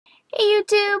Hey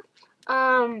YouTube!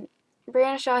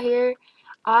 Brianna Shaw here.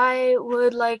 I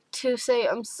would like to say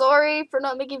I'm sorry for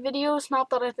not making videos. Not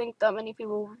that I think that many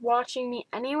people were watching me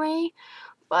anyway,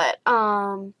 but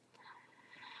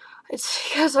it's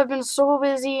because I've been so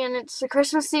busy and it's the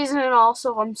Christmas season and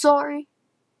also I'm sorry.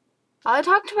 I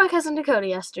talked to my cousin Dakota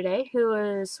yesterday, who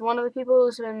is one of the people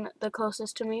who's been the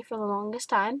closest to me for the longest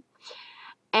time,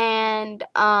 and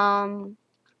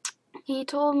he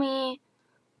told me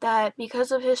that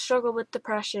because of his struggle with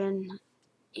depression,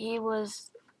 he was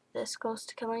this close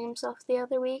to killing himself the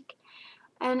other week.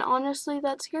 And honestly,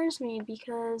 that scares me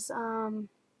because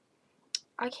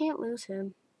I can't lose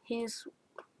him. He's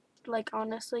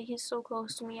honestly, he's so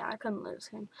close to me. I couldn't lose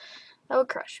him. That would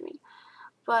crush me.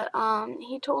 But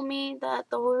he told me that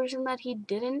the whole reason that he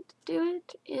didn't do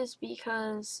it is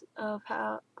because of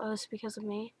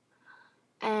me.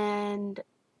 And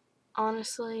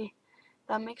honestly,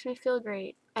 that makes me feel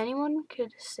great. Anyone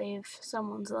could save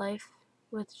someone's life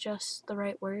with just the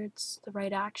right words, the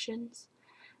right actions,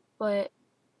 but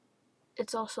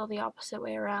it's also the opposite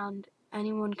way around.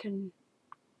 Anyone can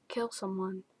kill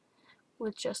someone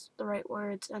with just the right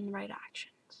words and the right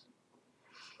actions.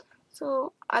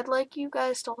 So I'd like you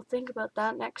guys to all think about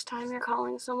that next time you're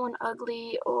calling someone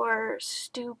ugly or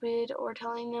stupid or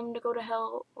telling them to go to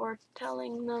hell or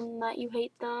telling them that you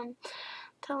hate them,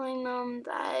 telling them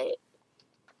that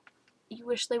you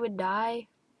wish they would die.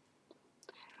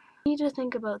 You need to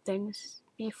think about things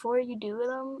before you do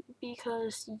them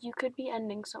because you could be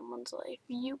ending someone's life.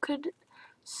 You could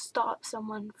stop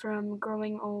someone from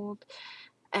growing old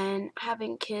and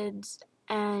having kids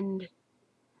and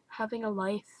having a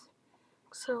life.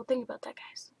 So think about that,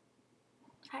 guys.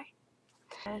 Alright.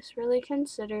 Guys, really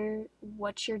consider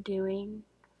what you're doing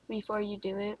before you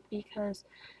do it because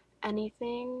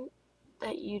anything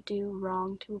that you do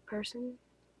wrong to a person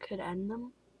could end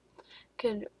them,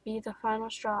 could be the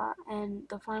final straw and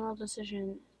the final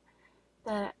decision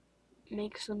that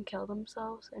makes them kill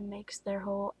themselves and makes their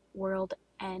whole world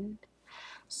end.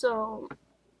 So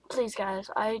please,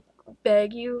 guys, I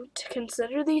beg you to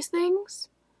consider these things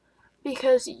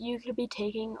because you could be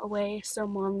taking away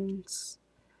someone's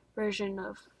version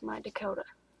of my Dakota.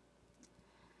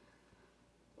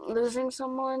 Losing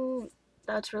someone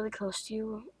that's really close to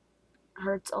you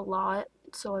hurts a lot,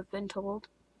 so I've been told.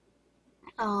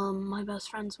 My best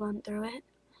friends went through it,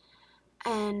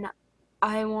 and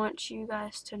I want you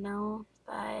guys to know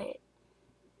that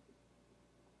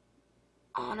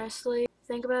honestly,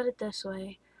 think about it this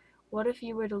way. What if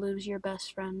you were to lose your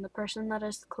best friend, the person that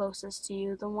is closest to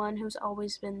you, the one who's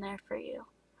always been there for you?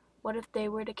 What if they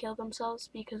were to kill themselves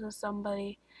because of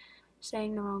somebody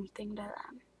saying the wrong thing to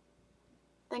them?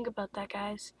 Think about that,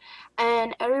 guys.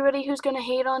 And everybody who's gonna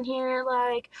hate on here,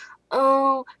 like,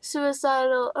 oh,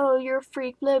 suicidal, oh, you're a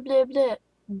freak, blah, blah, blah,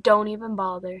 don't even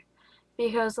bother.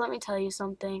 Because let me tell you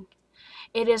something.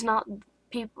 It is not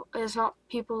people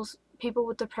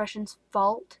with depression's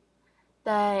fault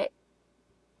that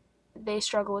they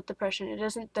struggle with depression. It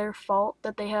isn't their fault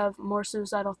that they have more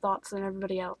suicidal thoughts than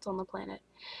everybody else on the planet.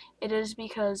 It is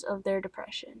because of their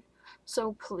depression.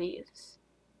 So please,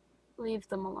 leave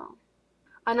them alone.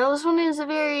 I know this one is a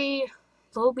very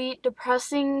low beat,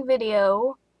 depressing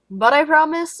video, but I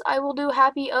promise I will do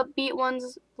happy, upbeat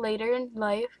ones later in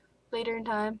life, later in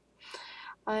time.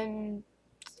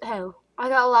 Hell, I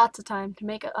got lots of time to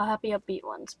make a happy, upbeat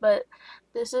ones, but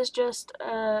this is just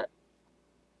a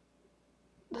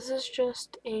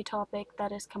topic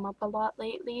that has come up a lot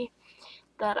lately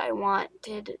that I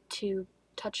wanted to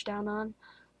touch down on.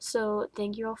 So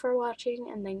thank you all for watching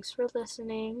and thanks for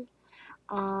listening.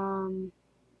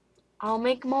 I'll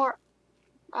make more.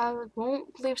 I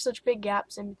won't leave such big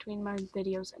gaps in between my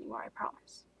videos anymore, I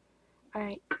promise.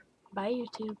 Alright, bye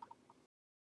YouTube.